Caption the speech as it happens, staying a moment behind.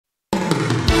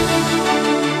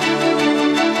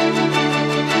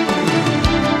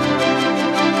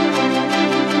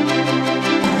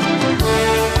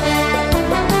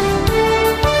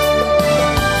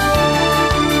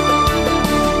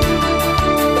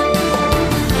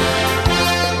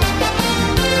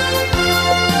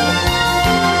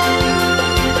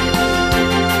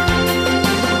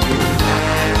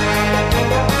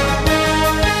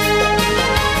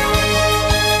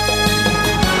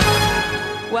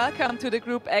Welcome to the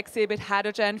group exhibit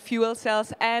Hydrogen Fuel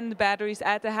Cells and Batteries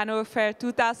at the Hanover Fair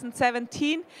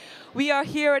 2017. We are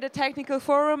here at the Technical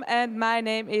Forum and my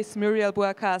name is Muriel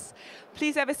Burkas.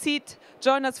 Please have a seat,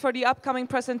 join us for the upcoming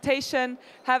presentation,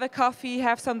 have a coffee,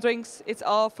 have some drinks, it's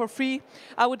all for free.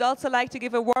 I would also like to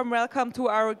give a warm welcome to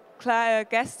our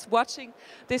guests watching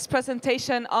this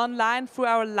presentation online through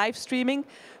our live streaming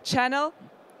channel.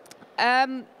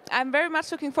 I'm very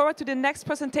much looking forward to the next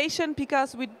presentation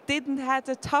because we didn't have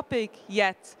a topic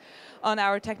yet on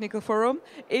our technical forum.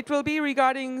 It will be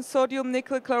regarding sodium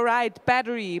nickel chloride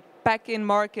battery back in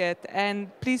market.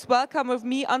 And please welcome with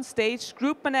me on stage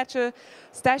Group Manager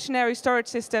Stationary Storage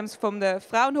Systems from the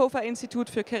Fraunhofer-Institut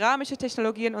für Keramische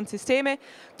Technologien und Systeme,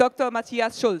 Dr.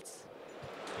 Matthias Schulz.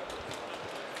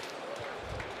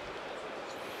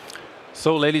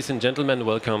 So, ladies and gentlemen,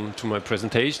 welcome to my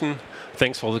presentation.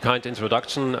 Thanks for the kind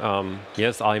introduction.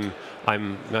 Yes,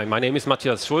 my name is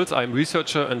Matthias Schulz. I'm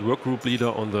researcher and work group leader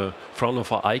on the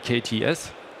Fraunhofer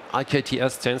IKTS.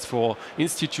 IKTS stands for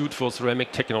Institute for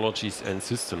Ceramic Technologies and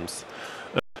Systems.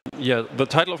 The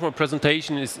title of my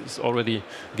presentation is already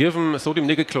given, sodium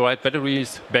nickel chloride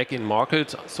batteries back in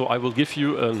market. So I will give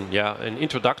you an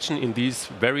introduction in this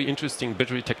very interesting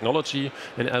battery technology,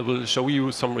 and I will show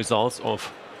you some results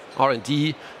of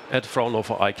R&D at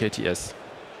Fraunhofer IKTS.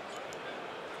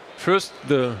 First,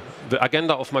 the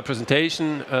agenda of my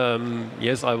presentation.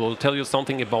 Yes, I will tell you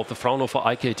something about the Fraunhofer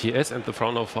IKTS and the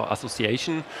Fraunhofer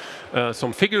Association,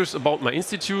 some figures about my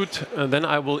institute, and then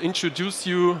I will introduce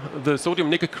you the sodium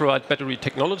nickel chloride battery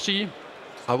technology.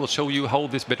 I will show you how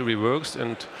this battery works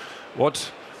and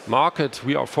what market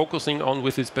we are focusing on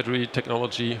with this battery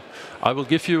technology. I will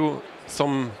give you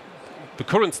the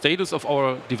current status of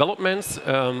our developments.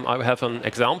 I have an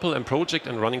example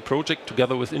and running project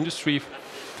together with industry.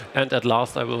 And at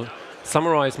last, I will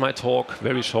summarize my talk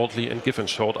very shortly and give a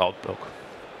short outlook.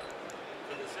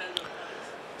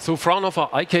 So Fraunhofer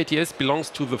IKTS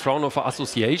belongs to the Fraunhofer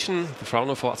Association. The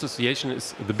Fraunhofer Association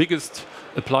is the biggest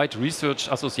applied research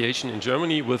association in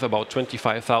Germany with about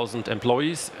 25,000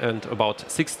 employees and about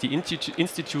 60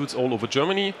 institutes all over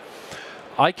Germany.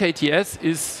 IKTS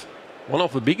is one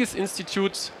of the biggest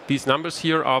institutes. These numbers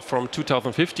here are from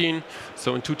 2015.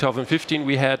 So in 2015,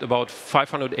 we had about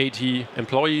 580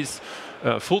 employees,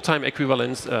 full-time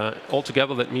equivalents.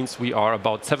 Altogether, that means we are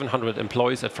about 700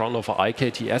 employees at Fraunhofer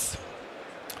IKTS.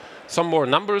 Some more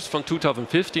numbers from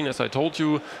 2015. As I told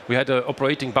you, we had an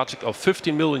operating budget of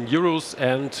 15 million euros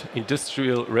and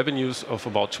industrial revenues of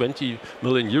about 20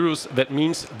 million euros. That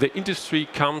means the industry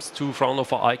comes to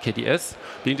Fraunhofer IKTS.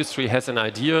 The industry has an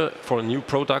idea for a new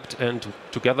product, and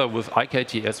together with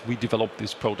IKTS, we develop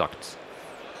these products.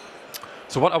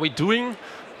 So what are we doing?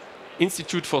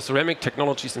 Institute for Ceramic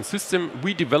Technologies and Systems.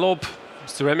 We develop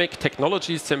ceramic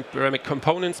technologies, ceramic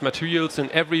components, materials in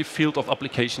every field of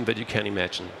application that you can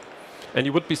imagine. And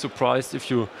you would be surprised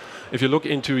if you look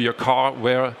into your car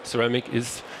where ceramic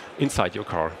is inside your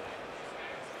car.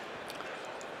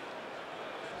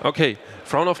 Okay,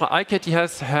 Fraunhofer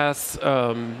IKTS has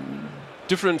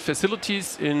different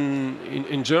facilities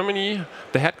in Germany.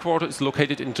 The headquarters is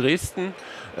located in Dresden.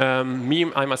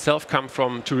 I myself come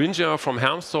from Thuringia, from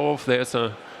Hermsdorf. There's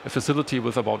a facility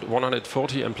with about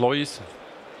 140 employees.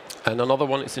 And another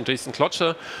one is in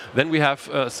Dresden-Klotsche. Then we have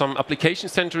some application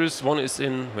centers. One is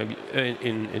in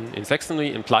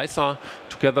Saxony, in Pleisa,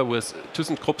 together with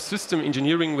ThyssenKrupp System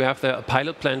Engineering. We have there a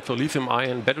pilot plant for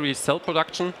lithium-ion battery cell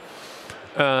production.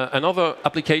 Another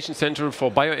application center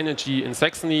for bioenergy in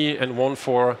Saxony, and one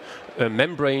for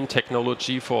membrane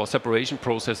technology for separation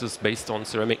processes based on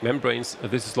ceramic membranes.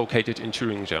 This is located in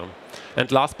Thuringia.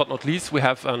 And last but not least, we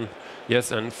have a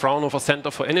Fraunhofer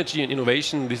Center for Energy and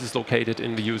Innovation. This is located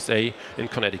in the USA, in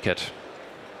Connecticut.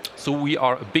 So we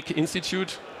are a big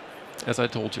institute, as I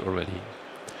told you already.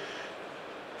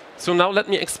 So now let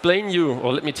me explain you,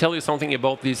 or let me tell you something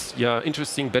about this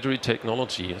interesting battery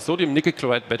technology, sodium nickel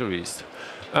chloride batteries.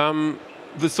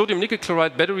 The sodium nickel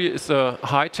chloride battery is a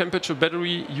high temperature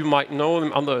battery. You might know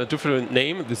them under a different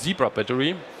name, the Zebra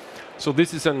battery. So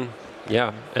this is an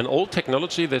old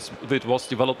technology that was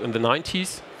developed in the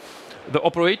 90s. The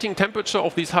operating temperature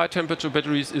of these high temperature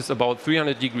batteries is about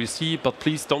 300 degrees C, but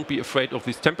please don't be afraid of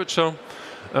this temperature.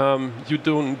 You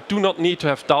do not need to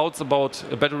have doubts about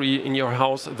a battery in your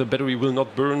house. The battery will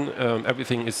not burn.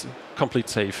 Everything is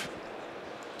completely safe.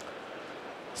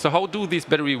 So how do these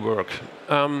batteries work?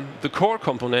 The core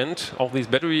component of this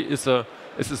battery is a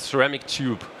ceramic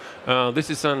tube.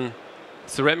 This is an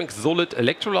ceramic solid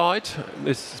electrolyte.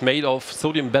 This is made of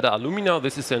sodium beta alumina.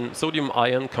 This is a sodium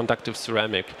ion conductive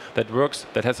ceramic that works,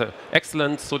 that has an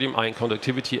excellent sodium ion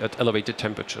conductivity at elevated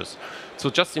temperatures. So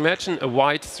just imagine a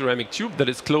white ceramic tube that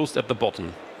is closed at the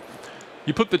bottom.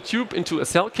 You put the tube into a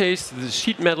cell case. This is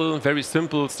sheet metal, very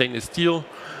simple, stainless steel.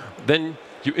 Then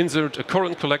you insert a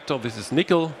current collector. This is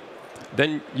nickel.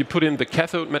 Then you put in the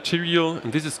cathode material,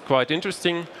 and this is quite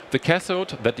interesting. The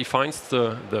cathode that defines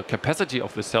the capacity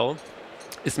of the cell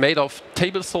is made of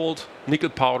table salt, nickel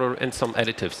powder, and some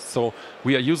additives. So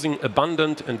we are using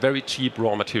abundant and very cheap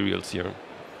raw materials here.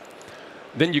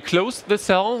 Then you close the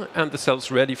cell, and the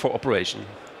cell's ready for operation.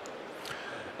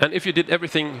 And if you did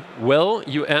everything well,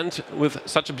 you end with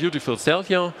such a beautiful cell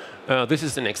here. This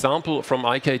is an example from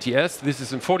IKTS. This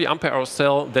is a 40 ampere hour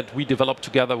cell that we developed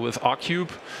together with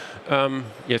R-Cube.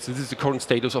 Yes, this is the current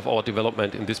status of our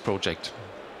development in this project.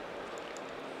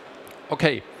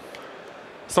 Okay,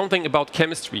 something about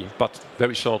chemistry, but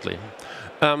very shortly.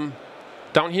 Down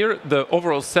here, the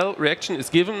overall cell reaction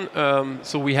is given.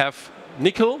 So we have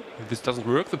nickel. This doesn't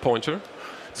work, the pointer.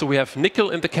 So we have nickel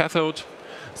in the cathode,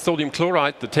 sodium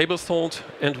chloride, the table salt,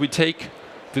 and we take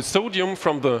the sodium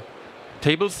from the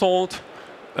table salt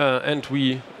and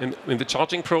we in the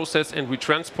charging process, and we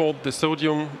transport the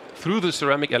sodium through the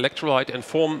ceramic electrolyte and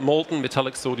form molten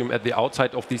metallic sodium at the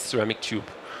outside of this ceramic tube.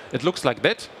 It looks like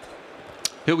that.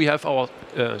 Here we have our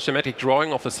schematic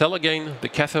drawing of the cell again, the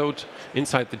cathode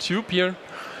inside the tube here.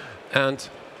 And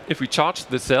if we charge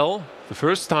the cell, the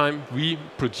first time we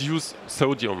produce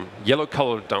sodium, yellow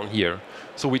colored down here.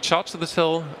 So we charge the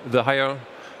cell, the higher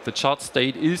the charge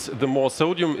state is, the more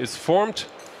sodium is formed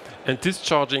and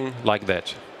discharging like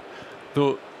that.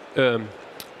 The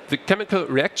chemical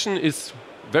reaction is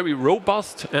very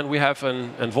robust, and we have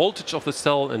a voltage of the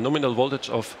cell, a nominal voltage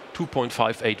of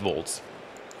 2.58 volts.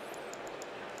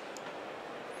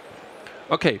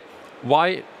 Okay,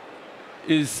 why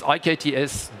is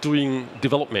IKTS doing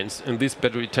developments in this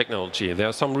battery technology? There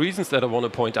are some reasons that I want to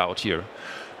point out here.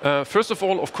 First of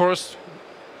all, of course,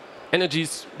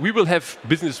 energies. We will have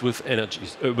business with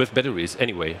energies, with batteries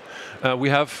anyway. We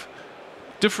have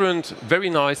different, very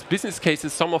nice business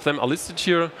cases. Some of them are listed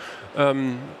here.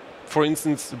 For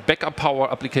instance, backup power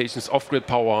applications, off-grid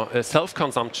power,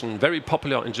 self-consumption, very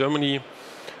popular in Germany.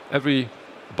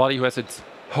 Everybody who has its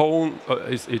home,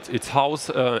 its house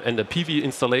and a PV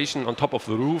installation on top of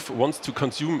the roof wants to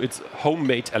consume its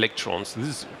homemade electrons. This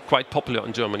is quite popular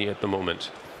in Germany at the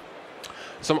moment.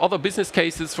 Some other business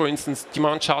cases, for instance,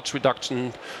 demand charge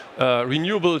reduction,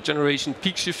 renewable generation,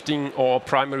 peak shifting, or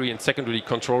primary and secondary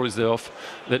control reserve.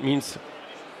 That means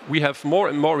we have more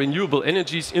and more renewable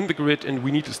energies in the grid, and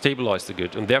we need to stabilize the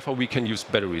grid, and therefore we can use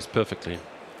batteries perfectly.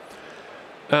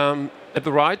 At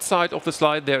the right side of the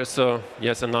slide, there is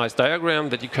a nice diagram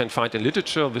that you can find in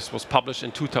literature. This was published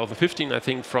in 2015, I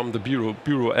think, from the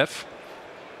Bureau F.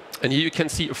 And here you can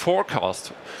see a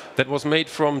forecast that was made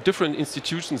from different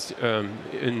institutions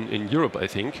in Europe, I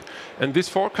think. And this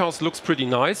forecast looks pretty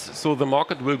nice. So the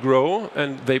market will grow,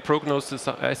 and they prognose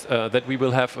that we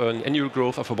will have an annual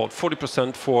growth of about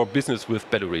 40% for business with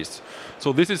batteries.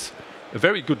 So this is a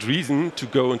very good reason to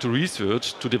go into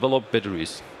research to develop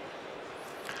batteries.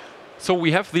 So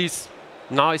we have these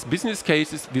nice business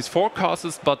cases, these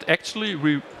forecasts, but actually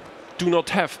we do not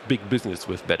have big business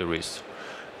with batteries.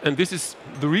 And this is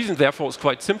the reason, therefore, is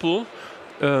quite simple.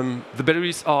 The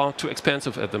batteries are too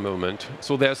expensive at the moment.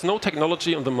 So there's no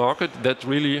technology on the market that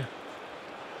really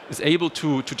is able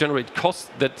to generate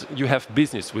costs that you have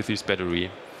business with this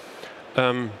battery.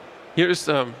 Here is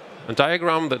a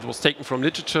diagram that was taken from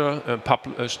literature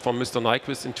published from Mr.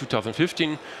 Nyquist in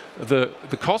 2015.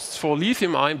 The costs for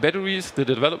lithium-ion batteries, the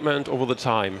development over the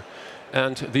time.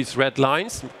 And these red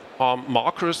lines are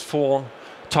markers for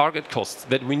target costs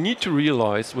that we need to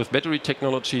realize with battery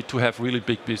technology to have really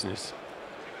big business.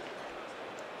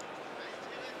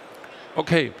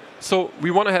 Okay, so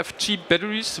we want to have cheap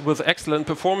batteries with excellent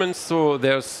performance. So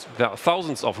there are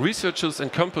thousands of researchers and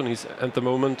companies at the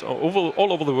moment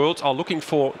all over the world are looking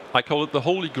for, I call it the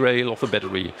holy grail of the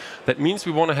battery. That means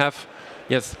we want to have,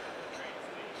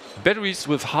 batteries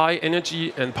with high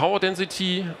energy and power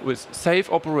density, with safe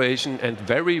operation and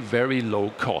very, very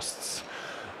low costs.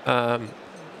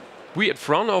 We at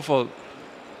Fraunhofer,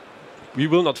 we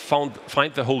will not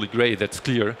find the holy grail, that's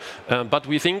clear, but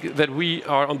we think that we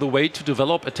are on the way to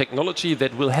develop a technology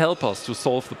that will help us to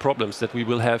solve the problems that we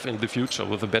will have in the future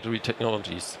with the battery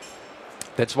technologies.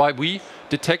 That's why we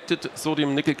detected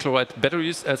sodium nickel-chloride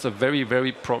batteries as a very,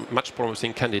 very much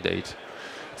promising candidate.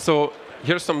 So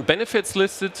here's some benefits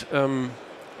listed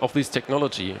of this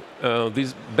technology.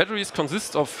 These batteries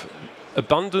consist of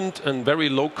abundant and very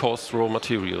low-cost raw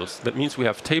materials. That means we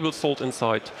have table salt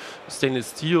inside, stainless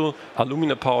steel,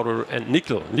 alumina powder, and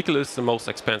nickel. Nickel is the most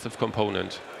expensive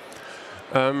component.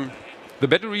 The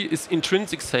battery is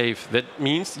intrinsic safe. That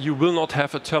means you will not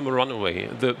have a thermal runaway.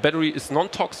 The battery is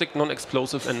non-toxic,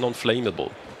 non-explosive, and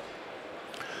non-flammable.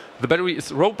 The battery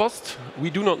is robust. We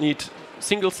do not need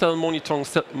single cell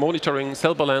monitoring,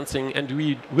 cell balancing, and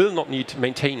we will not need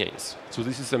maintenance. So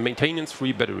this is a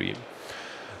maintenance-free battery.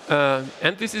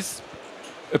 And this is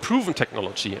a proven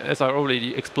technology. As I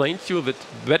already explained to you, that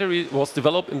battery was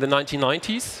developed in the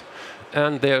 1990s,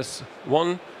 and there's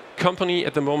one company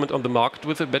at the moment on the market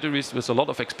with the batteries with a lot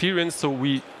of experience. So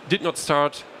we did not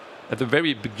start at the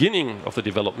very beginning of the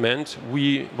development.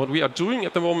 What we are doing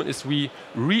at the moment is we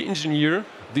re-engineer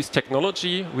this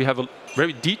technology. We have a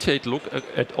very detailed look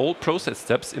at all process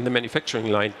steps in the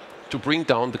manufacturing line to bring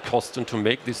down the cost and to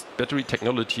make this battery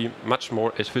technology much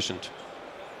more efficient.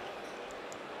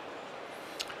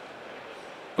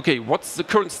 Okay, what's the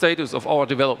current status of our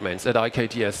developments at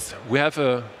IKTS?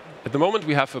 At the moment,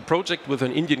 we have a project with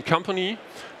an Indian company.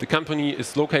 The company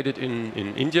is located in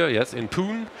India, yes, in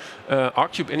Pune,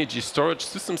 R-Cube Energy Storage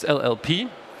Systems LLP.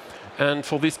 And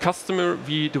for this customer,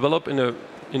 we develop in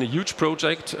a huge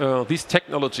project this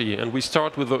technology. And we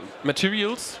start with the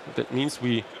materials. That means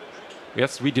we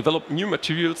develop new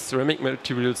materials, ceramic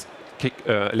materials,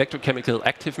 electrochemical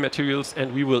active materials,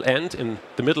 and we will end in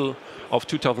the middle of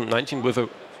 2019 with a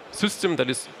system that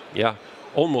is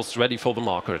almost ready for the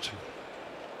market.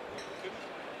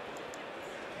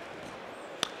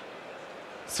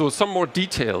 So some more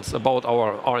details about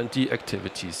our R&D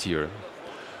activities here.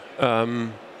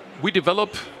 We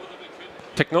develop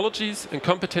technologies and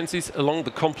competencies along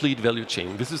the complete value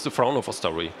chain. This is the Fraunhofer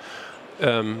story.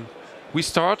 We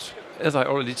start, as I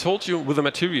already told you, with the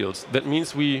materials. That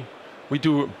means we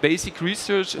do basic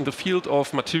research in the field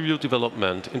of material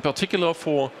development, in particular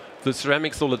for the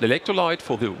ceramic solid electrolyte,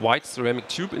 for the white ceramic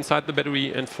tube inside the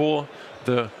battery, and for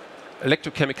the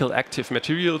electrochemical active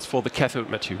materials for the cathode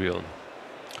material.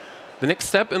 The next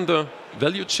step in the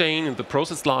value chain, in the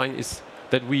process line, is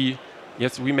that we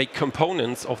make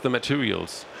components of the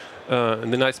materials. In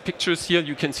the nice pictures here,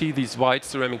 you can see these white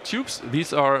ceramic tubes.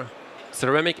 These are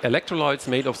ceramic electrolytes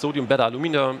made of sodium beta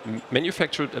alumina,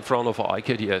 manufactured at Fraunhofer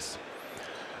IKTS.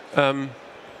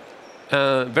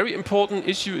 A very important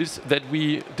issue is that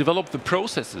we develop the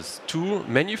processes to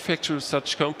manufacture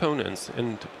such components.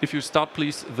 And if you start,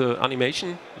 please, the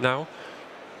animation now.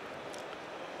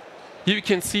 Here you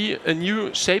can see a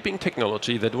new shaping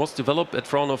technology that was developed at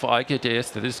Fraunhofer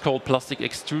IKTS that is called plastic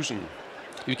extrusion.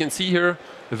 You can see here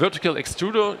a vertical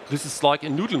extruder. This is like a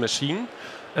noodle machine.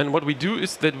 And what we do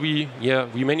is that we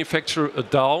manufacture a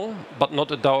dough, but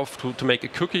not a dough to make a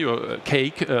cookie or a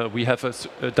cake. We have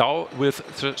a dough with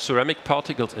ceramic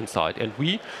particles inside. And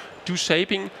we do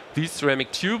shaping these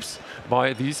ceramic tubes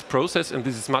by this process. And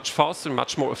this is much faster,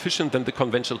 much more efficient than the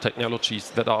conventional technologies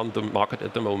that are on the market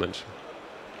at the moment.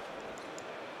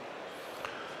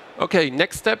 Okay,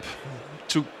 next step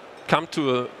to come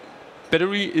to a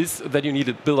battery is that you need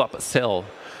to build up a cell.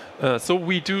 So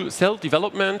we do cell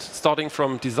development, starting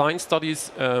from design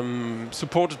studies,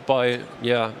 supported by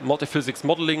multiphysics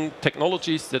modeling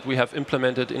technologies that we have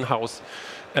implemented in-house.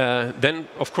 Then,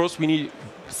 of course, we need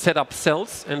set up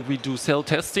cells, and we do cell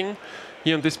testing.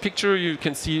 Here in this picture, you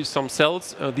can see some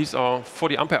cells. These are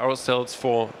 40 ampere-hour cells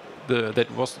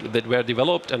that were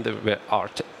developed, and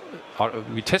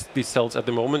we test these cells at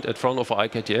the moment at Fraunhofer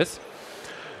IKTS.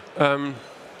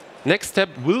 Next step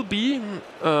will be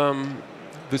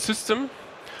the system.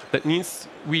 That means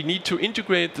we need to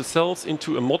integrate the cells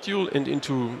into a module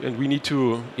and we need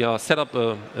to set up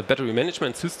a battery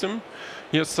management system.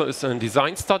 Here is a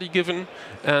design study given,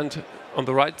 and on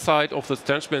the right side of the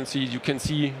transparency you can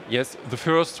see the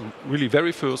first, really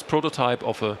very first prototype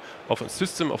of a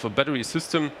system, of a battery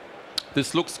system.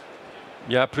 This looks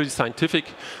pretty scientific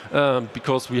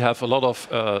because we have a lot of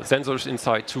sensors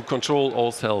inside to control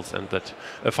all cells, and that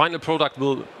a final product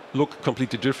will look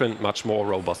completely different, much more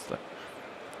robust.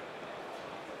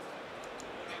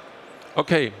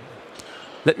 Okay,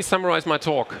 let me summarize my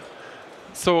talk.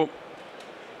 So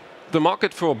the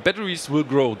market for batteries will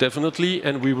grow definitely,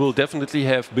 and we will definitely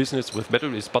have business with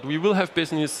batteries. But we will have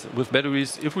business with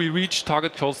batteries if we reach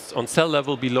target costs on cell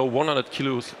level below 100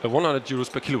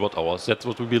 euros per kilowatt hours. That's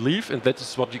what we believe, and that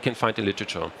is what you can find in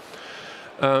literature.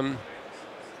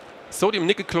 Sodium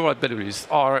nickel-chloride batteries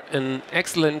are an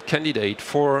excellent candidate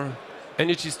for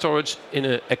energy storage in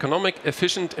an economic,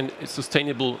 efficient, and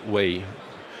sustainable way.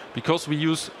 Because we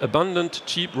use abundant,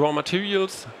 cheap raw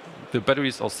materials, the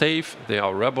batteries are safe, they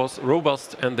are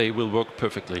robust, and they will work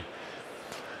perfectly.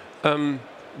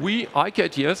 we,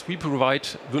 IKTS, we provide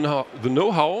the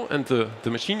know-how and the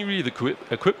machinery, the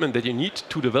equipment that you need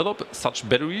to develop such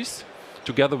batteries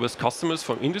together with customers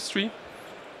from industry.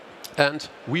 And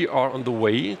we are on the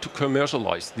way to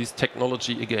commercialize this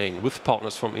technology again with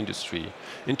partners from industry.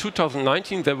 In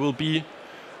 2019, there will be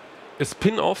a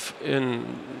spin-off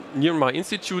near my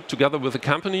institute together with a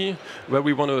company where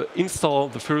we want to install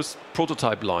the first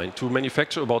prototype line to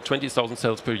manufacture about 20,000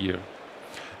 cells per year.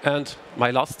 And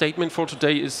my last statement for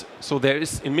today is, so there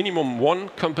is in minimum one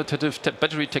competitive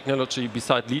battery technology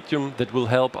beside lithium that will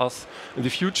help us in the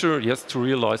future, yes, to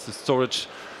realize the storage,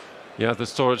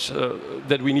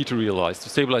 that we need to realize to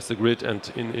stabilize the grid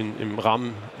and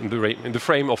in the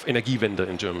frame of Energiewende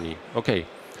in Germany. Okay,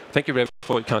 thank you very much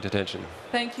for your kind attention.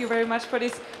 Thank you very much for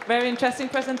this very interesting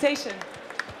presentation.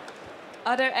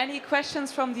 Are there any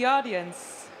questions from the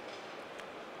audience?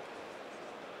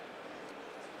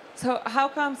 So how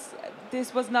comes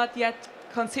this was not yet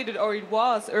considered, or it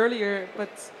was earlier, but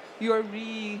you're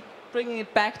bringing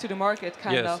it back to the market,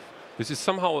 kind of? Yes, this is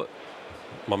somehow,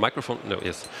 my microphone, no,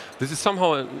 yes. This is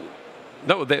somehow,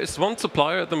 no, there is one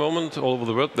supplier at the moment all over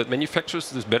the world that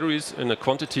manufactures these batteries in a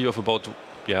quantity of about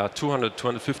 200,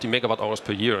 250 megawatt hours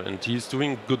per year, and he's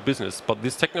doing good business. But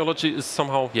this technology is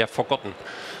somehow, forgotten.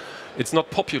 It's not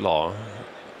popular.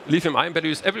 Lithium-ion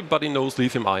batteries, everybody knows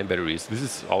lithium-ion batteries. This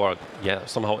is our,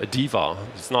 somehow a diva.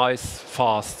 It's nice,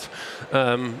 fast.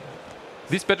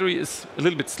 This battery is a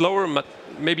little bit slower,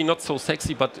 maybe not so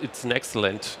sexy, but it's an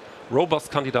excellent,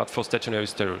 robust candidate for stationary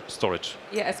storage.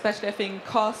 Yeah, especially I think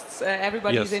costs.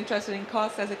 Everybody is interested in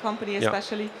costs as a company,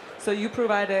 especially. So you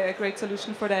provide a great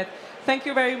solution for that. Thank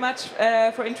you very much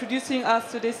for introducing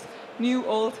us to this new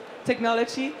old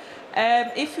technology.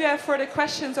 If you have further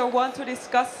questions or want to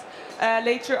discuss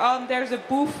later on, there's a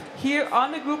booth here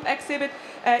on the group exhibit,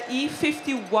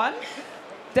 E51.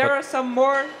 There are some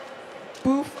more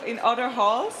booths in other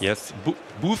halls. Yes,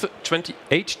 booth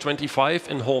 2825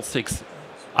 in hall 6.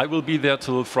 I will be there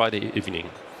till Friday evening.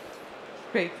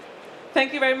 Great.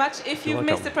 Thank you very much. If you've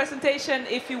missed the presentation,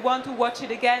 if you want to watch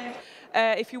it again,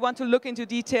 if you want to look into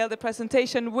detail, the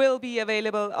presentation will be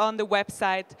available on the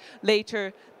website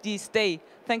later this day.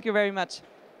 Thank you very much.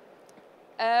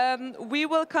 We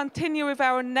will continue with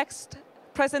our next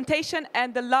presentation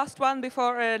and the last one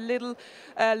before a little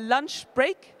lunch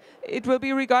break. It will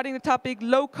be regarding the topic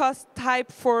low-cost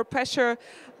type for pressure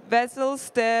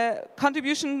vessels, the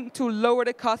contribution to lower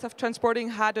the cost of transporting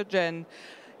hydrogen.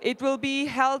 It will be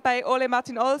held by Ole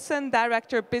Martin Olsen,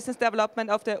 Director Business Development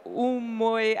of the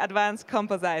Umoe Advanced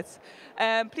Composites.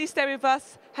 Please stay with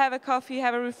us, have a coffee,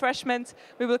 have a refreshment.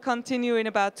 We will continue in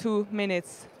about 2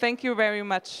 minutes. Thank you very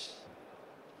much.